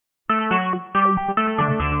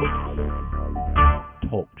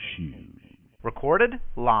Shoes. Recorded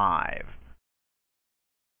live.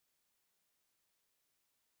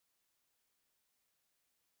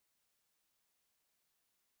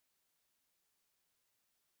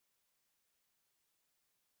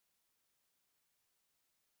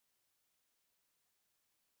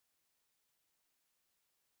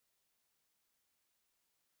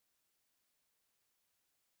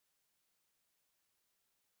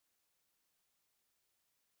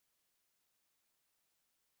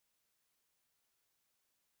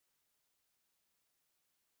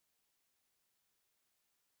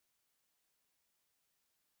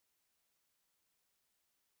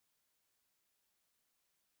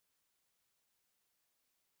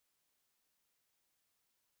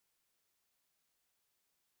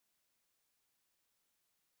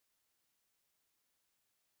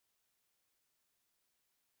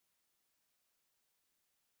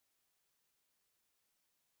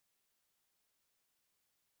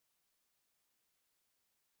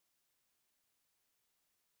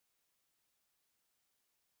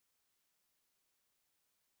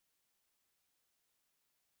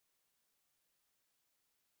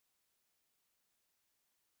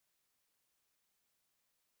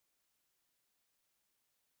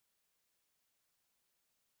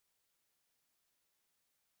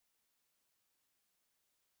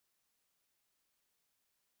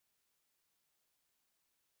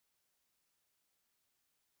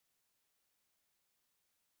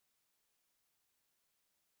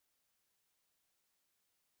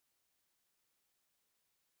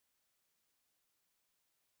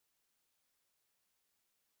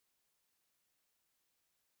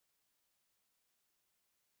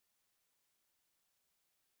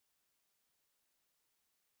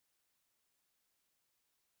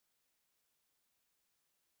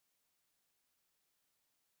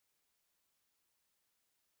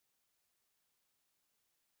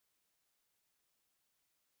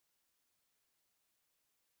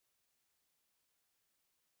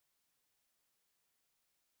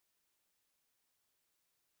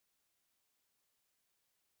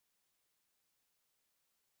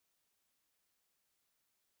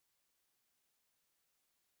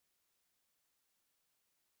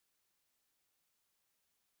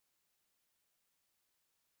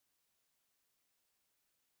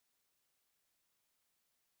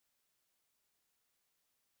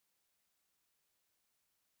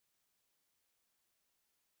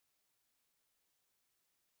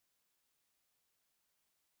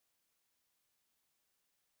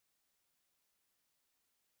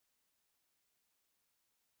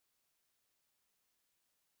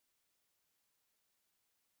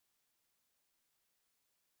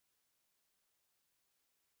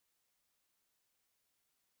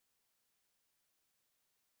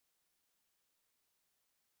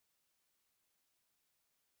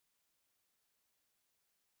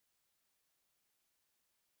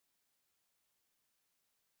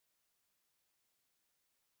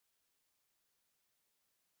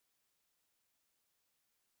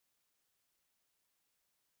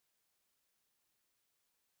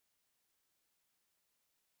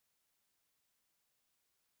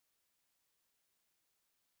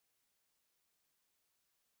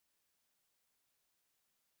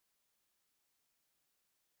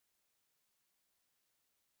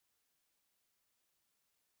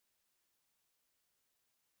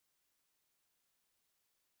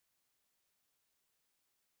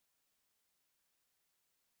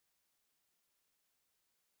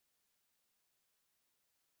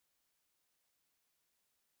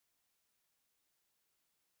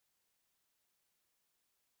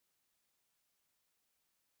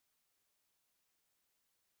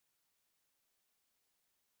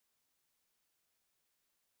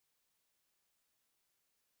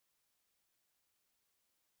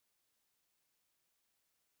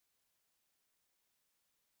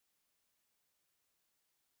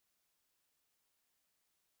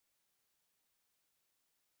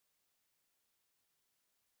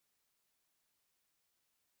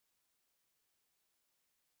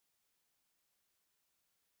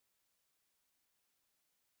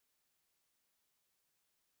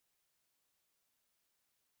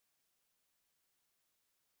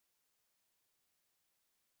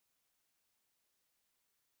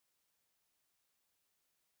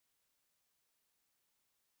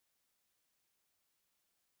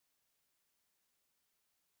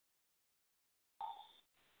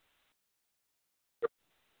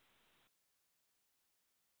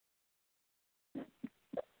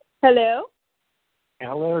 Hello?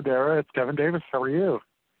 Hello, Dara. It's Kevin Davis. How are you?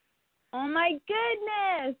 Oh, my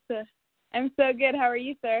goodness. I'm so good. How are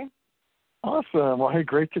you, sir? Awesome. Well, hey,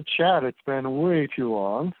 great to chat. It's been way too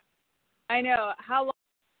long. I know. How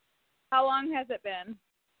long has it been?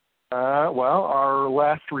 Well, our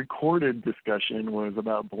last recorded discussion was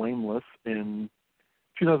about Blameless in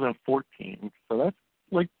 2014. So that's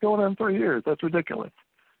like going on 3 years. That's ridiculous.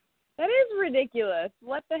 That is ridiculous.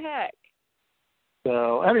 What the heck?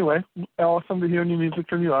 So anyway, awesome to hear new music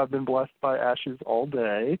from you. I've been blessed by Ashes all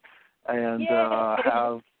day, and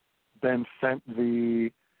have been sent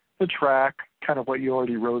the track, kind of what you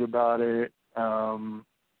already wrote about it. And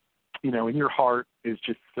your heart is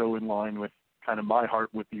just so in line with kind of my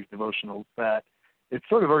heart with these devotionals that it's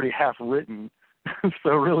sort of already half written.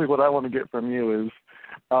 So really, what I want to get from you is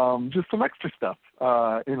just some extra stuff.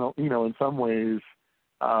 In some ways.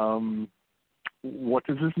 What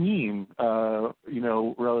does this mean,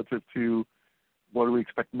 relative to what do we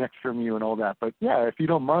expect next from you and all that. But, yeah, if you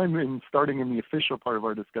don't mind, in starting in the official part of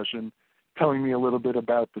our discussion, telling me a little bit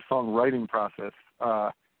about the songwriting process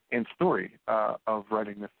and story of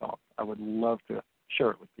writing this song. I would love to share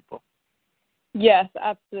it with people. Yes,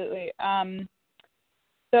 absolutely.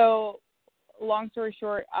 So, long story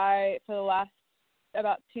short, for the last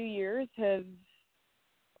about 2 years, have,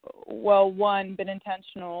 been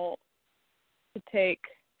intentional to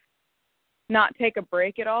not take a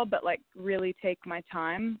break at all, but like really take my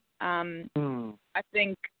time. I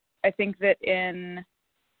think that in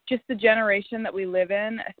just the generation that we live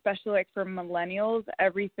in, especially like for millennials,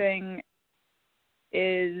 everything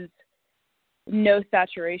is no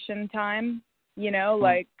saturation time,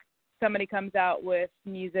 like somebody comes out with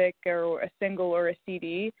music or a single or a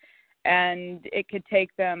CD, and it could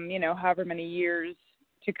take them, however many years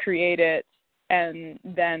to create it, and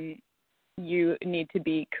then you need to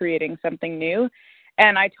be creating something new.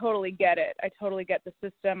 And I totally get it. I totally get the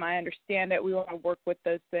system. I understand it. We want to work with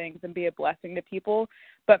those things and be a blessing to people.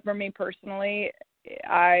 But for me personally,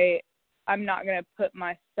 I'm not going to put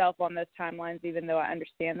myself on those timelines, even though I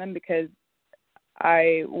understand them, because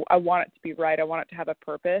I want it to be right. I want it to have a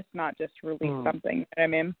purpose, not just release something. You know what I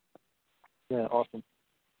mean? Yeah, awesome.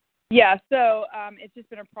 Yeah, so it's just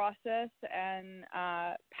been a process, and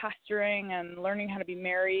pastoring and learning how to be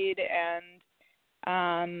married, and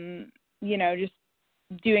just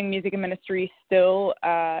doing music and ministry still,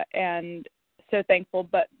 and so thankful.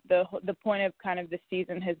 But the point of kind of this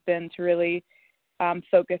season has been to really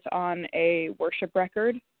focus on a worship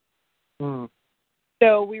record.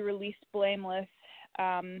 So we released Blameless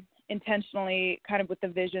intentionally, kind of with the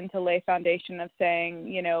vision to lay foundation of saying,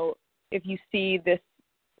 if you see this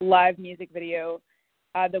live music video,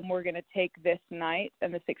 then we're going to take this night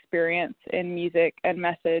and this experience in music and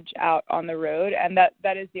message out on the road. And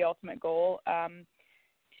that is the ultimate goal,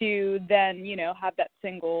 to then, have that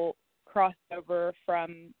single crossover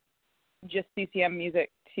from just CCM music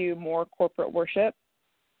to more corporate worship,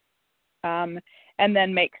 and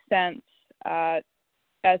then make sense as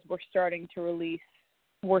we're starting to release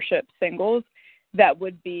worship singles that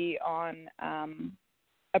would be on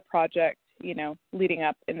a project, leading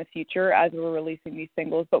up in the future as we're releasing these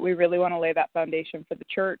singles. But we really want to lay that foundation for the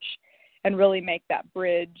church and really make that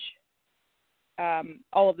bridge.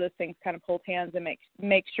 All of those things kind of hold hands and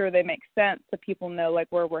make sure they make sense so people know like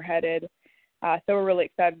where we're headed. So we're really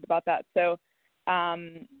excited about that. So,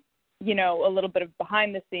 a little bit of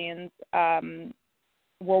behind the scenes,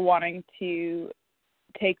 we're wanting to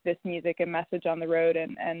take this music and message on the road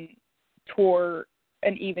and tour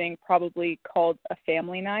an evening probably called a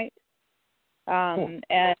family night. Cool.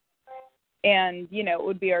 And it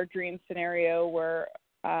would be our dream scenario where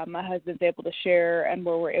my husband's able to share, and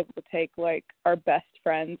where we're able to take like our best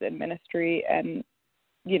friends in ministry and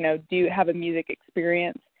do have a music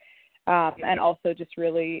experience, and also just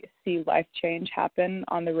really see life change happen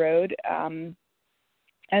on the road. And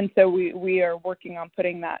so we are working on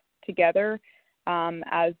putting that together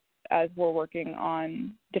as we're working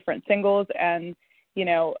on different singles. And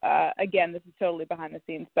again, this is totally behind the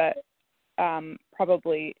scenes, but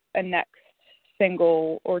probably a next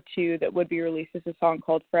single or two that would be released is a song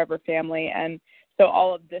called Forever Family. And so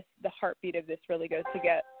all of this, the heartbeat of this really goes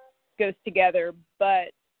together.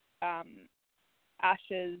 But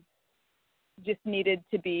Ashes just needed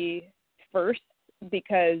to be first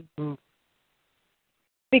because of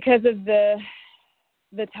the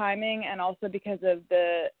timing, and also because of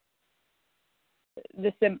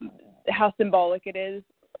how symbolic it is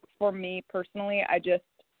for me personally.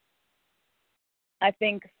 I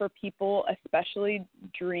think for people, especially,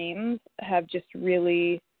 dreams have just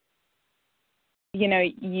really,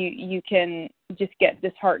 you can just get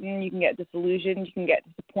disheartened, you can get disillusioned, you can get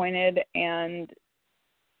disappointed, and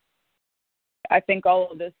I think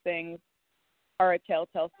all of those things are a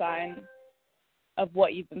telltale sign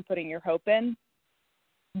what you've been putting your hope in.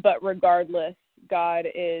 But regardless, God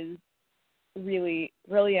is really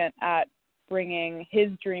brilliant at bringing his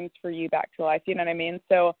dreams for you back to life. You know what I mean?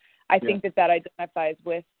 So I think that identifies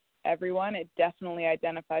with everyone. It definitely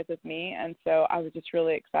identifies with me. And so I was just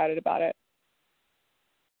really excited about it.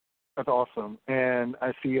 That's awesome. And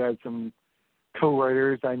I see you had some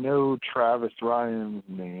co-writers. I know Travis Ryan's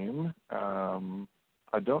name.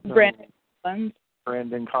 I don't know.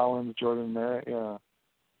 Brandon Collins, Jordan Merritt, yeah.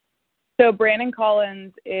 So Brandon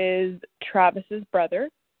Collins is Travis's brother.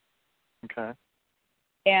 Okay.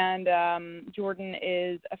 And Jordan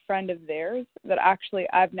is a friend of theirs that actually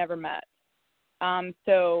I've never met.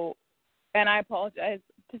 So, and I apologize.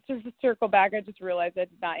 To circle back, I just realized I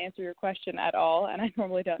did not answer your question at all, and I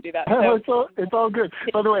normally don't do that. So it's all good.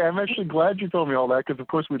 By the way, I'm actually glad you told me all that because, of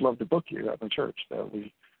course, we'd love to book you at the church. So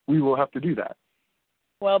we will have to do that.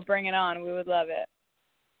 Well, bring it on. We would love it.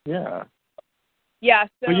 Yeah. Yeah.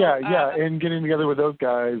 So. But and getting together with those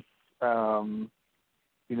guys, I'd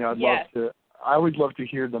love to. I would love to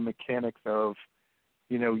hear the mechanics of,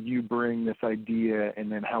 you bring this idea and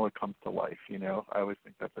then how it comes to life. I always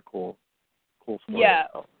think that's a cool story. Yeah.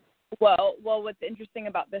 Well, what's interesting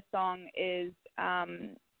about this song is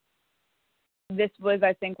this was,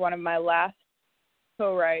 I think, one of my last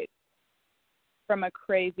co-writes from a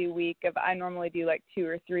crazy week of, I normally do like 2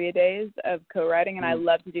 or 3 a days of co-writing, and I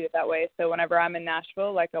love to do it that way. So whenever I'm in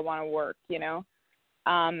Nashville, like I want to work, and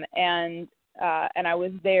I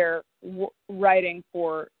was there writing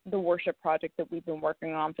for the worship project that we've been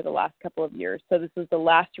working on for the last couple of years. So this was the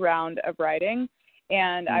last round of writing,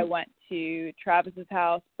 and I went to Travis's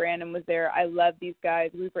house. Brandon was there. I love these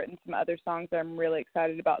guys. We've written some other songs that I'm really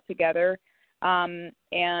excited about together. And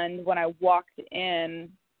when I walked in,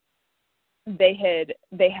 they had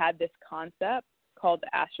this concept called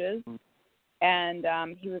Ashes, and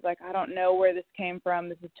he was like, I don't know where this came from.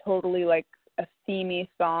 This is totally like a themey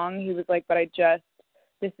song. He was like, but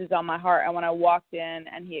this is on my heart. And when I walked in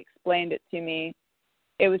and he explained it to me,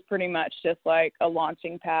 it was pretty much just like a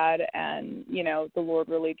launching pad, and the Lord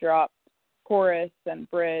really dropped chorus and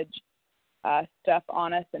bridge stuff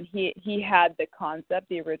on us, and he had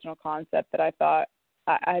the original concept that I thought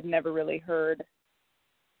I had never really heard.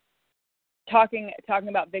 Talking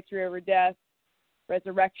about victory over death,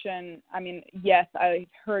 resurrection. I mean, yes, I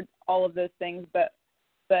heard all of those things, but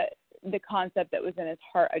the concept that was in his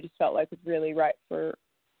heart, I just felt like was really right for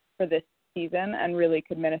this season and really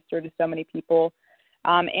could minister to so many people,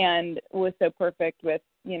 and was so perfect with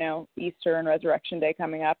Easter and Resurrection Day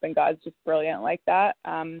coming up, and God's just brilliant like that.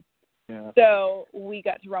 So we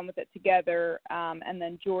got to run with it together, and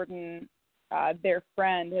then Jordan, their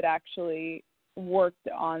friend, had actually worked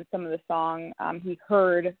on some of the song. He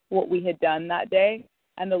heard what we had done that day,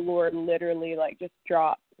 and the Lord literally just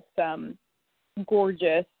dropped some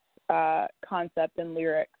gorgeous concept and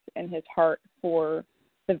lyrics in his heart for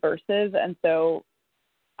the verses. And so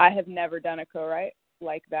I have never done a co-write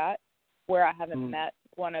like that where I haven't met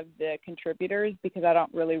one of the contributors, because I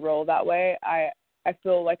don't really roll that way. I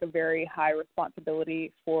feel like a very high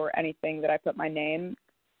responsibility for anything that I put my name,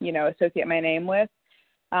 associate my name with.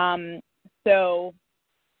 So,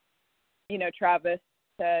 Travis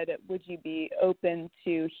said, would you be open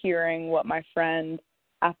to hearing what my friend,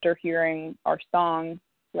 after hearing our song,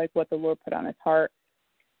 like what the Lord put on his heart?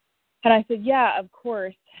 And I said, yeah, of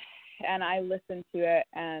course. And I listened to it,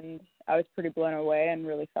 and I was pretty blown away and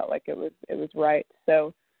really felt like it was right.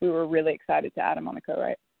 So we were really excited to add him on the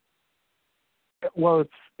co-write. Well,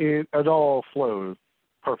 it all flows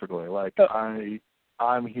perfectly.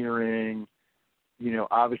 I'm hearing,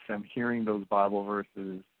 obviously I'm hearing those Bible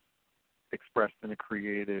verses expressed in a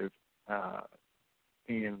creative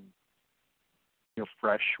and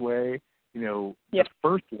fresh way. The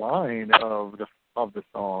first line of the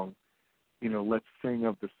song, let's sing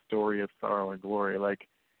of the story of sorrow and glory. Like,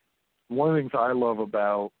 one of the things I love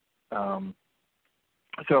about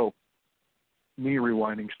so me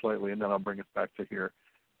rewinding slightly, and then I'll bring us back to here.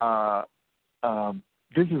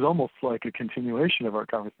 This is almost like a continuation of our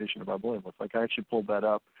conversation about blameless. Like, I actually pulled that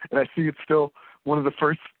up, and I see it's still one of the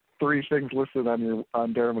first 3 things listed on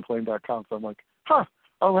DaraMaclean.com. So I'm like,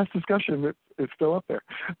 our last discussion, it's still up there.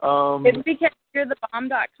 It's because you're the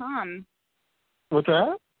bomb.com. What's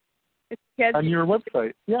that? It's because on your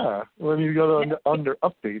website. Yeah. When you go to under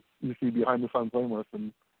updates, you see Behind the Sun Blameless,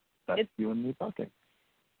 and that's you and me talking.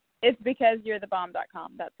 It's because you're the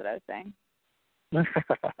bomb.com. That's what I was saying.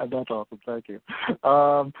 That's awesome. Thank you.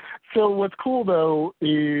 So what's cool, though,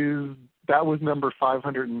 is that was number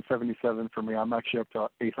 577 for me. I'm actually up to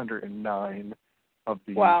 809 of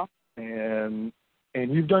these. Wow. And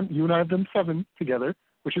you and I have done 7 together,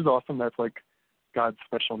 which is awesome. That's like God's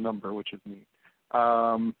special number, which is neat.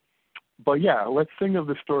 But yeah, let's sing of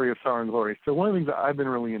the story of sorrow and glory. So one of the things that I've been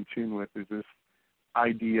really in tune with is this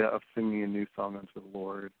idea of singing a new song unto the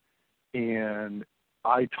Lord. And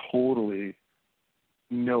I totally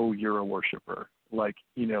know you're a worshiper. Like,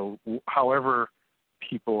 you know, however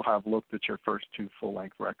people have looked at your first two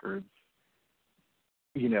full-length records,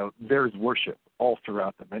 you know, there's worship all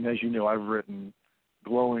throughout them. And as you know, I've written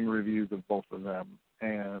glowing reviews of both of them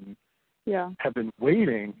and have been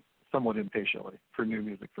waiting somewhat impatiently for new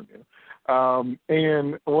music from you.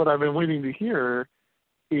 And what I've been waiting to hear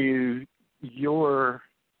is your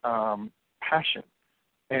passion,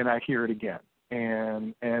 and I hear it again.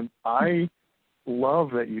 And I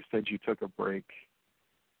love that you said you took a break.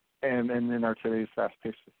 And in our today's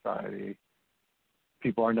fast-paced society,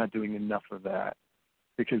 people are not doing enough of that,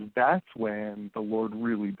 because that's when the Lord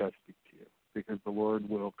really does speak to you, because the Lord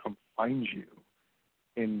will come find you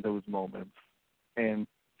in those moments and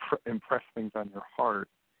impress things on your heart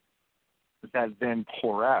that then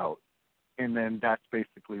pour out. And then that's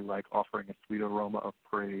basically like offering a sweet aroma of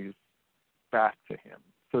praise back to him.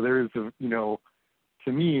 So there is a, you know,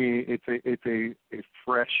 to me, it's a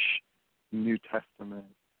fresh New Testament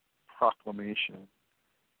proclamation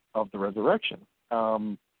of the resurrection.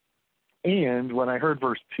 And when I heard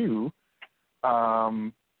verse 2,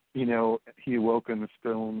 you know, he awoke and the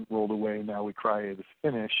stone rolled away, now we cry it is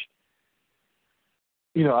finished.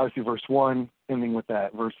 You know, obviously verse 1 ending with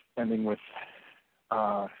that, verse ending with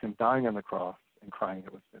him dying on the cross and crying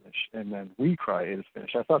it was finished, and then we cry it is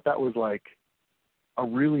finished. I thought that was like a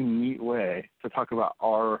really neat way to talk about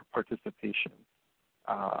our participation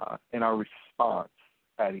and our response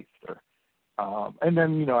at Easter. And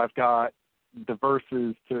then, you know, I've got the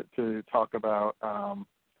verses to talk about,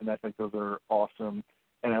 and I think those are awesome.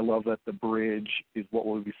 And I love that the bridge is what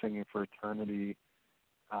we'll be singing for eternity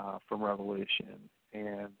from Revelation.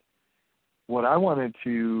 And what I wanted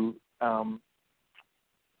to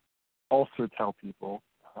also tell people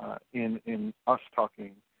in us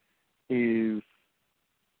talking is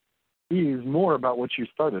more about what you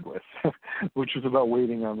started with, which was about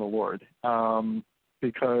waiting on the Lord.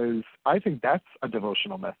 Because I think that's a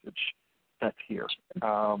devotional message that's here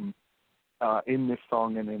in this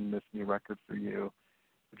song and in this new record for you,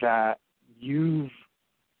 that you've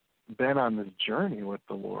been on this journey with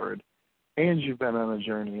the Lord, and you've been on a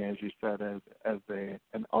journey, as you said, as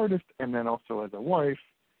an artist, and then also as a wife.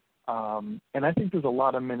 And I think there's a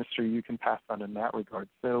lot of ministry you can pass on in that regard.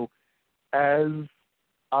 So as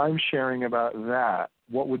I'm sharing about that,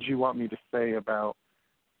 what would you want me to say about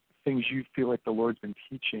things you feel like the Lord's been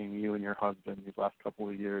teaching you and your husband these last couple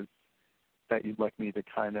of years that you'd like me to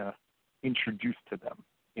kind of introduce to them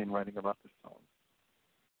in writing about this song?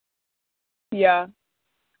 Yeah,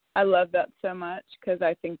 I love that so much, because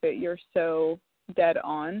I think that you're so dead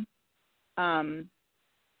on.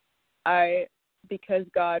 Because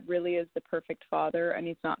God really is the perfect father, and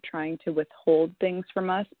he's not trying to withhold things from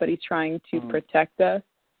us, but he's trying to protect us.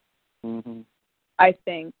 Mm-hmm. I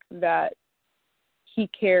think that he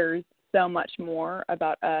cares so much more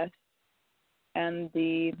about us and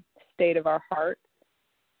the state of our hearts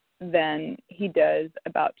than he does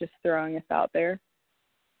about just throwing us out there.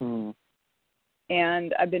 Mm.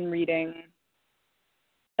 And I've been reading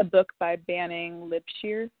a book by Banning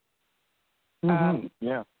Lipshear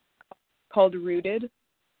called Rooted.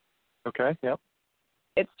 Okay, yep.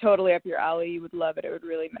 It's totally up your alley. You would love it. It would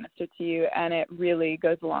really minister to you, and it really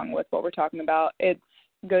goes along with what we're talking about. It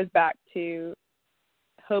goes back to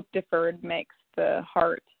hope deferred makes the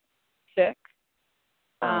heart sick.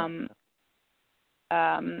 I'm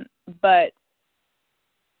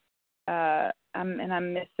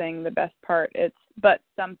missing the best part. It's but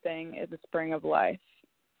something is a spring of life.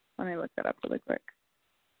 Let me look that up really quick.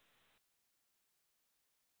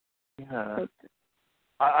 Yeah,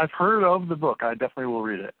 I've heard of the book. I definitely will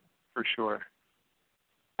read it for sure.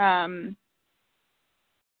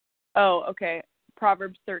 Oh, okay.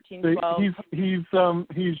 Proverbs 13:12.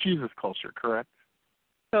 He's Jesus culture, correct?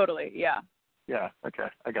 Totally, yeah. Yeah. Okay,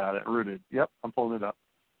 I got it. Rooted. Yep, I'm pulling it up.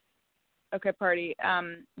 Okay, party.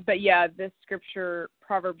 But yeah, this scripture,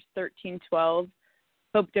 Proverbs 13:12,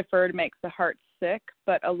 hope deferred makes the heart sick,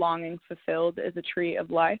 but a longing fulfilled is a tree of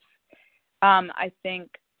life. I think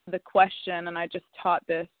the question, and I just taught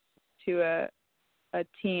this to a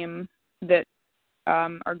team that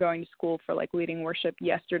are going to school for like leading worship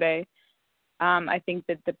yesterday. I think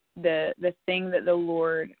that the thing that the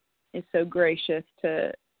Lord is so gracious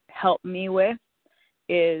to help me with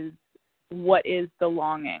is, what is the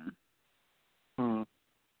longing?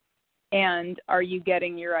 And are you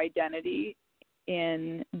getting your identity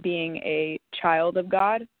in being a child of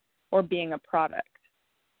God, or being a product.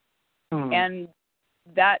 Mm. And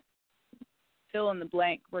that fill in the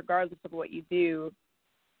blank, regardless of what you do,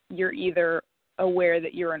 you're either aware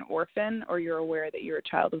that you're an orphan or you're aware that you're a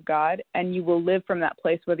child of God, and you will live from that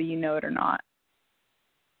place whether you know it or not.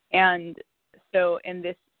 And so in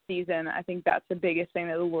this season, I think that's the biggest thing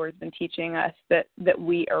that the Lord's been teaching us, that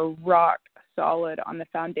we are rock solid on the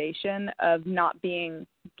foundation of not being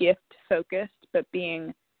gift focused, but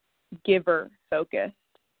being giver focused,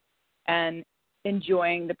 and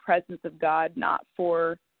enjoying the presence of God, not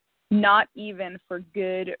even for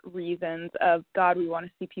good reasons of, God, we want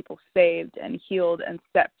to see people saved and healed and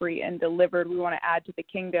set free and delivered. We want to add to the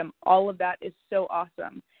kingdom. All of that is so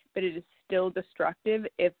awesome, but it is still destructive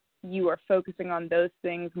if you are focusing on those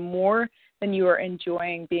things more than you are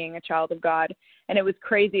enjoying being a child of God. And it was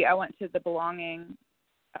crazy. I went to the Belonging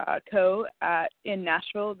in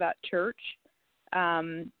Nashville, that church,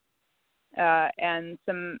 and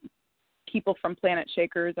some people from Planet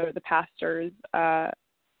Shakers are the pastors,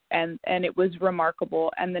 and it was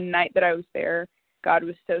remarkable. And the night that I was there, God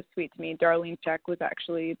was so sweet to me. Darlene Check was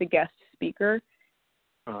actually the guest speaker,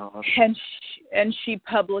 and she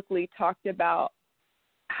publicly talked about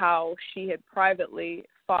how she had privately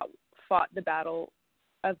fought the battle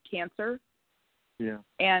of cancer. Yeah.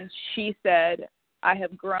 And she said, I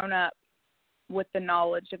have grown up with the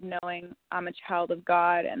knowledge of knowing I'm a child of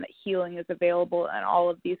God and that healing is available and all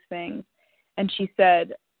of these things. And she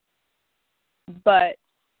said, but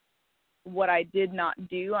what I did not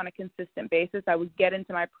do on a consistent basis, I would get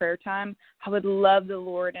into my prayer time. I would love the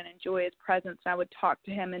Lord and enjoy his presence, and I would talk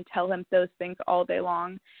to him and tell him those things all day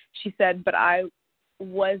long. She said, but I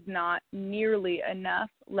was not nearly enough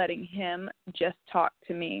letting him just talk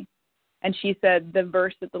to me. And she said, the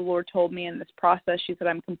verse that the Lord told me in this process, she said,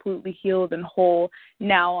 I'm completely healed and whole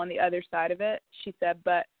now on the other side of it. She said,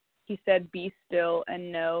 but he said, be still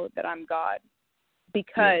and know that I'm God.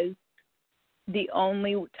 Because the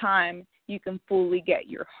only time you can fully get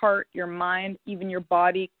your heart, your mind, even your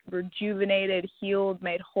body rejuvenated, healed,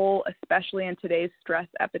 made whole, especially in today's stress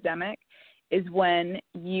epidemic, is when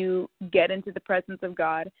you get into the presence of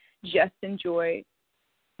God, just enjoy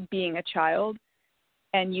being a child,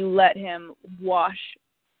 and you let him wash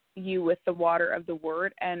you with the water of the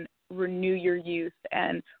word and renew your youth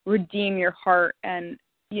and redeem your heart, and,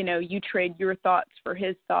 you know, you trade your thoughts for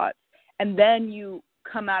his thoughts, and then you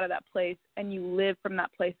come out of that place and you live from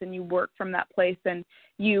that place and you work from that place and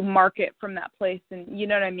you market from that place, and you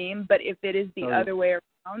know what I mean? But if it is the other way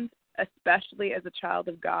around, especially as a child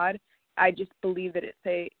of God, I just believe that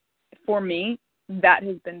for me, that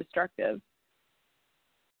has been destructive.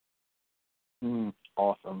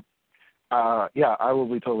 Awesome. I will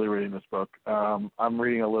be totally reading this book. I'm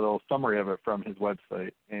reading a little summary of it from his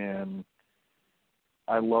website, and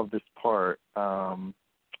I love this part, and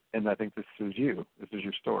I think this is you. This is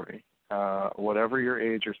your story. Whatever your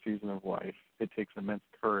age or season of life, it takes immense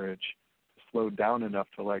courage to slow down enough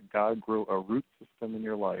to let God grow a root system in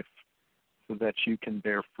your life so that you can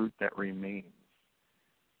bear fruit that remains.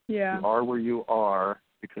 Yeah. You are where you are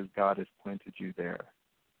because God has planted you there.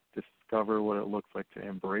 Discover what it looks like to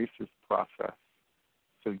embrace his process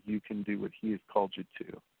so you can do what he has called you to,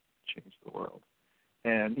 change the world.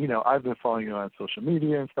 And, you know, I've been following you on social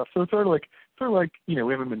media and stuff, so it's sort of like, you know,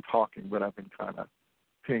 we haven't been talking, but I've been kind of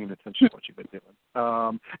paying attention to what you've been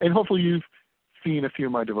doing. And hopefully you've seen a few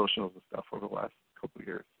of my devotionals and stuff over the last couple of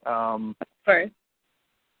years. Sorry.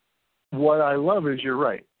 What I love is you're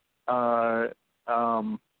right.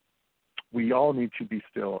 We all need to be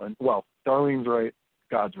still. And, well, Darlene's right.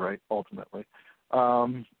 God's right, ultimately.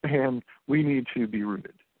 And we need to be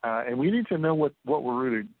rooted. And we need to know what we're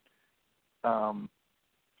rooted,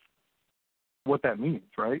 what that means,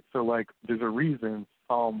 right? So, like, there's a reason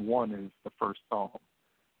Psalm 1 is the first psalm,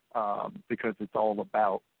 because it's all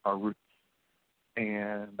about our roots.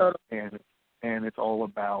 And it's all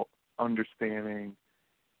about understanding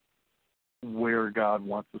where God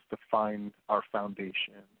wants us to find our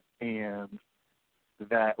foundation. And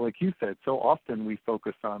that, like you said, so often we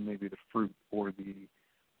focus on maybe the fruit or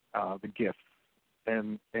the gifts,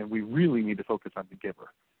 and we really need to focus on the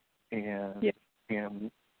giver.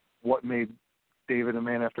 And what made David a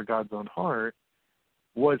man after God's own heart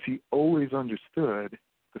was he always understood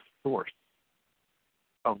the source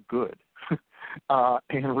of good.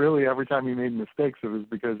 And really every time he made mistakes, it was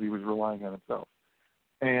because he was relying on himself.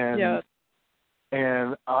 And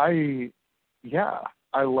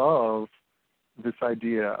I love this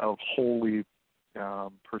idea of wholly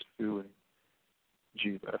pursuing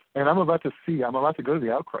Jesus. And I'm about to go to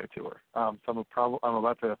the Outcry tour. So I'm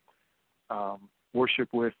about to worship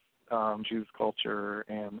with Jesus Culture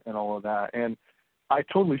and all of that. And I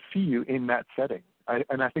totally see you in that setting.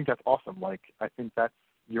 And I think that's awesome. Like, I think that's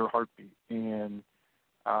your heartbeat. And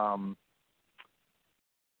I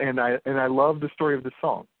love the story of the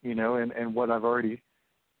song, you know, and what I've already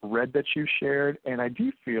read that you shared. And I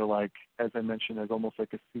do feel like, as I mentioned, as almost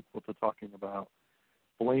like a sequel to talking about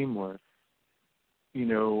Blameless, you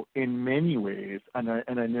know, in many ways, and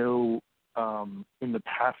I know in the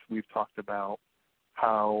past we've talked about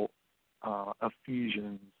how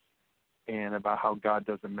Ephesians and about how God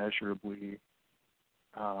does immeasurably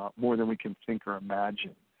more than we can think or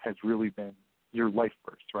imagine has really been your life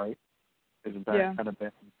verse, right? Isn't that kind of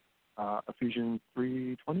been Ephesians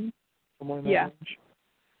 3:20, somewhere in that range?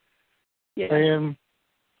 Yeah.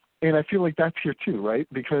 And I feel like that's here too, right?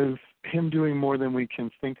 Because him doing more than we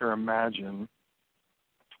can think or imagine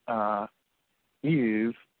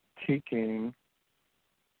is taking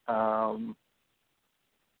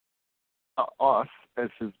us as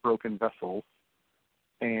his broken vessels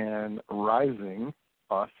and rising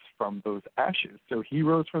us from those ashes. So he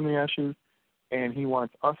rose from the ashes, and he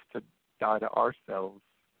wants us to die to ourselves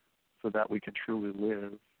so that we can truly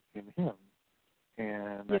live in him.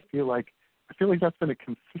 And I feel like that's been a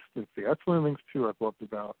consistency. That's one of the things too I've loved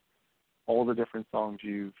about all the different songs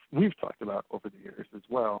we've talked about over the years as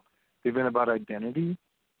well. They've been about identity,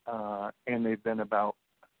 and they've been about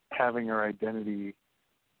having our identity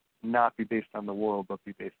not be based on the world, but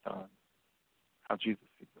be based on how Jesus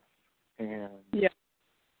sees us. And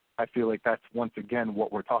I feel like that's once again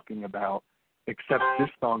what we're talking about, except this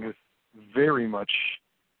song is very much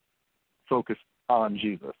focused on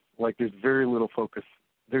Jesus. Like, there's very little focus.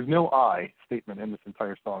 There's no I statement in this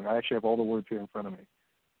entire song. I actually have all the words here in front of me.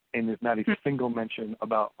 And there's not a single mention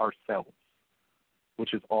about ourselves,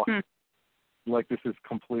 which is awesome. Like, this is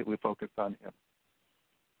completely focused on him.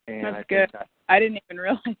 And that's good. I didn't even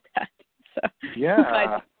realize that. So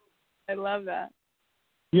yeah. I love that.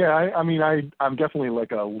 Yeah, I'm definitely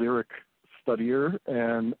like a lyric studier,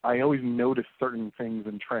 and I always notice certain things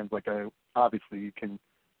and trends. Like, obviously you can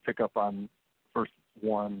pick up on verse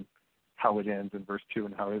 1, how it ends, and verse 2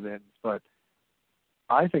 and how it ends. But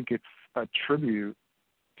I think it's a tribute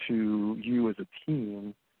to you as a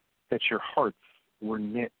team that your hearts were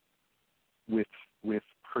knit with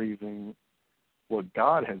praising what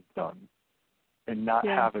God has done and not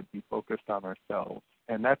have it be focused on ourselves.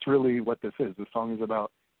 And that's really what this is. The song is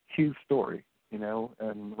about his story, you know,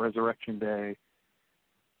 and Resurrection Day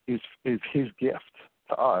is his gift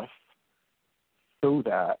to us so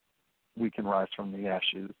that we can rise from the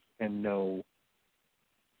ashes and know,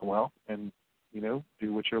 well, and, you know,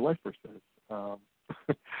 do what your life verse is.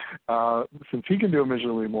 Since he can do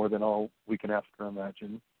immeasurably more than all we can ask or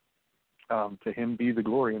imagine, to him be the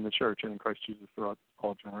glory in the church and in Christ Jesus throughout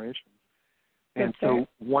all generations. And so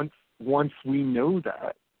once we know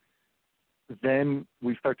that, then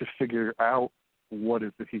we start to figure out what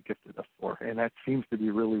is it he gifted us for. And that seems to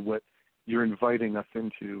be really what you're inviting us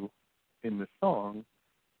into in this song.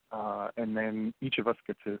 And then each of us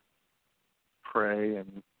get to pray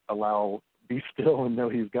and be still and know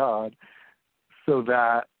he's God, so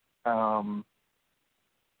that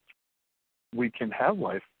we can have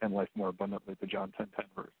life and life more abundantly, the John 10:10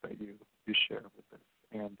 verse that you share with us.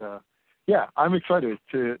 And I'm excited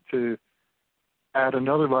to add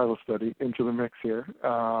another Bible study into the mix here,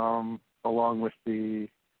 along with the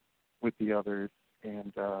others.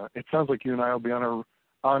 And it sounds like you and I will be on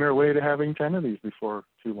our way to having 10 of these before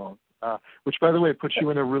too long. Which, by the way, puts you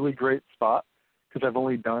in a really great spot, because I've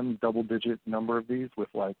only done double-digit number of these with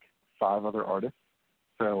like 5 other artists.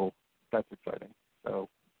 So that's exciting. So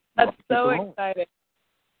that's so exciting.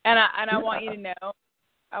 And I want you to know,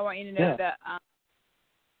 that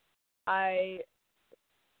I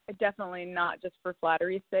definitely, not just for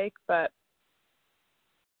flattery's sake, but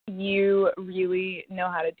you really know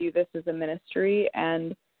how to do this as a ministry.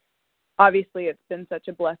 And obviously it's been such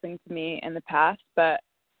a blessing to me in the past, but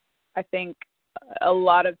I think a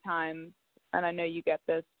lot of times, and I know you get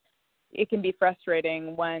this, it can be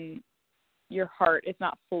frustrating when your heart is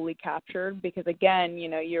not fully captured, because again, you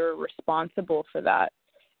know, you're responsible for that.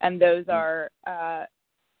 And those are,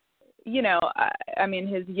 you know, I mean,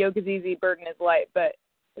 his yoke is easy, burden is light, but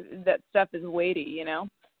that stuff is weighty, you know?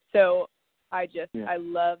 So I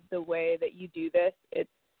love the way that you do this. It's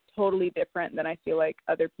totally different than I feel like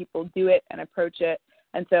other people do it and approach it.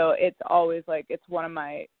 And so it's always like, it's one of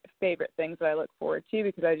my favorite things that I look forward to,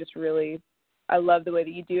 because I love the way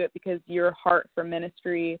that you do it, because your heart for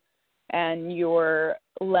ministry and your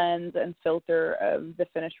lens and filter of the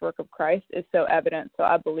finished work of Christ is so evident. So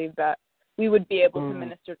I believe that we would be able to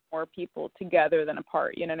minister to more people together than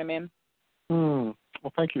apart. You know what I mean?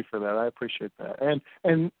 Well, thank you for that. I appreciate that. And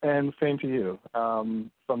same to you.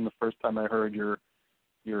 From the first time I heard your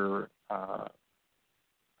You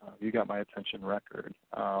Got My Attention record,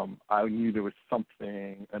 I knew there was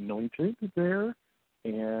something anointed there,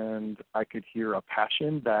 and I could hear a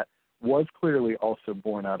passion that was clearly also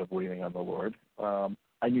born out of waiting on the Lord.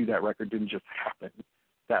 I knew that record didn't just happen.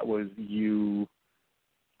 That was you,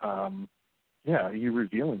 you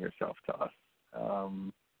revealing yourself to us.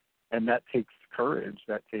 And that takes courage.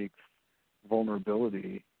 That takes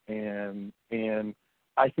vulnerability. And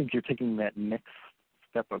I think you're taking that next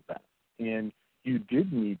step of that. And you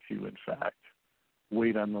did need to, in fact,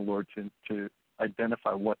 wait on the Lord to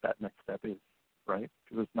identify what that next step is, right?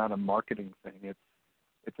 Because it's not a marketing thing.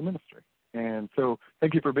 It's a ministry. And so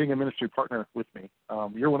thank you for being a ministry partner with me.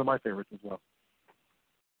 You're one of my favorites as well.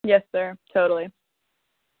 Yes, sir. Totally.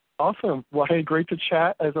 Awesome. Well, hey, great to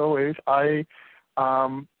chat as always. I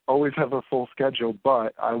always have a full schedule,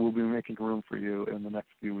 but I will be making room for you in the next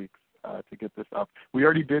few weeks to get this up. We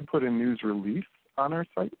already did put a news release on our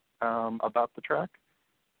site about the track.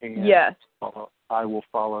 And yes. I will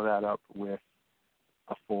follow that up with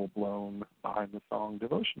a full-blown behind-the-song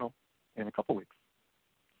devotional in a couple weeks.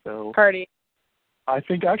 So Party. I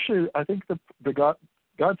think the God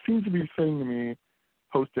seems to be saying to me,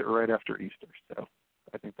 post it right after Easter. So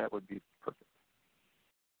I think that would be perfect.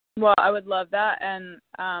 Well, I would love that. And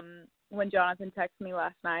when Jonathan texted me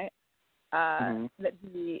last night that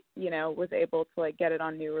he, was able to like get it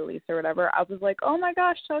on new release or whatever, I was like, oh my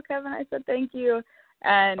gosh, tell Kevin I said thank you.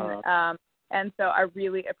 And so I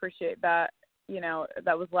really appreciate that.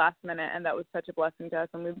 That was last minute, and that was such a blessing to us.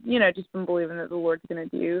 And we've, just been believing that the Lord's going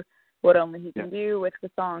to do what only He can do with the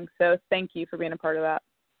song. So thank you for being a part of that.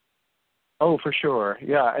 Oh, for sure.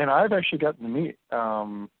 Yeah, and I've actually gotten to meet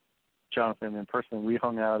Jonathan in person. We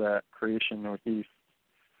hung out at Creation Northeast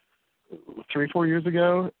 3-4 years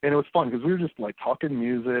ago, and it was fun because we were just like talking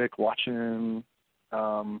music, watching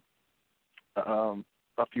a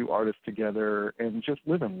few artists together, and just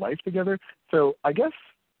living life together. So I guess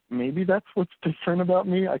maybe that's what's different about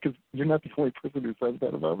me, because you're not the only person who says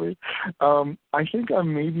that about me. I think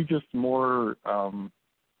I'm maybe just more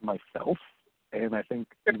myself, and I think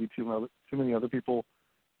maybe too many other people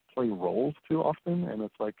play roles too often, and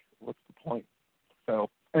it's like, what's the point? So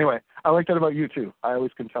anyway, I like that about you too. I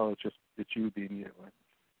always can tell it's you being you, and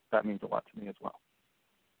that means a lot to me as well.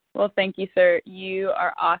 Well, thank you, sir. You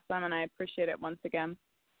are awesome, and I appreciate it once again.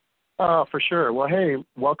 Oh, for sure. Well, hey,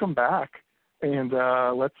 welcome back. And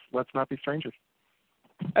let's not be strangers.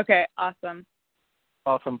 Okay, awesome.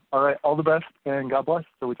 Awesome. All right, all the best, and God bless.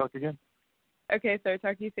 So we talk again. Okay, sir.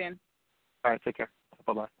 Talk to you soon. All right, take care.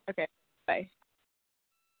 Bye-bye. Okay.